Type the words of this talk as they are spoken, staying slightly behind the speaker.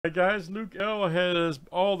Hey guys, Luke L has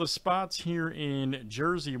all the spots here in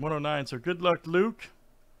Jersey 109, so good luck, Luke.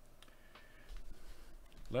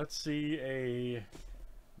 Let's see a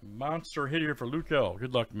monster hit here for Luke L.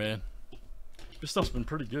 Good luck, man. This stuff's been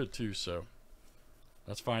pretty good too, so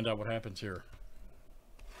let's find out what happens here.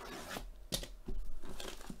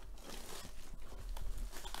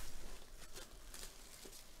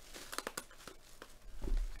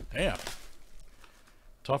 Damn.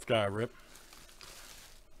 Tough guy, Rip.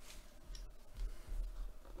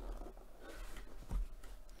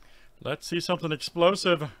 Let's see something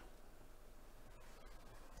explosive.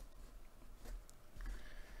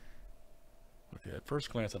 Okay, at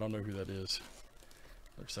first glance, I don't know who that is.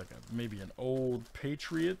 Looks like maybe an old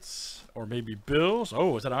Patriots or maybe Bills.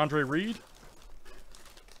 Oh, is that Andre Reed?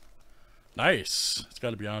 Nice. It's got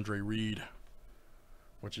to be Andre Reed,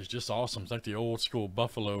 which is just awesome. It's like the old school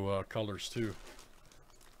Buffalo colors too.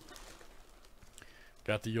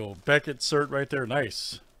 Got the old Beckett cert right there.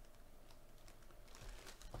 Nice.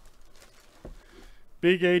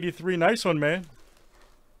 Big 83. Nice one, man.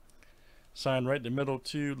 Sign right in the middle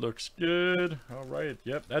too. Looks good. All right.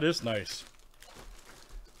 Yep, that is nice.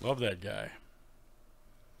 Love that guy.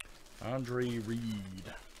 Andre Reed.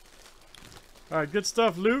 All right, good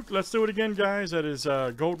stuff, Luke. Let's do it again, guys. That is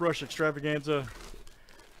Gold Rush Extravaganza.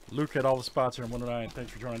 Luke had all the spots here in 109.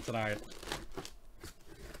 Thanks for joining tonight.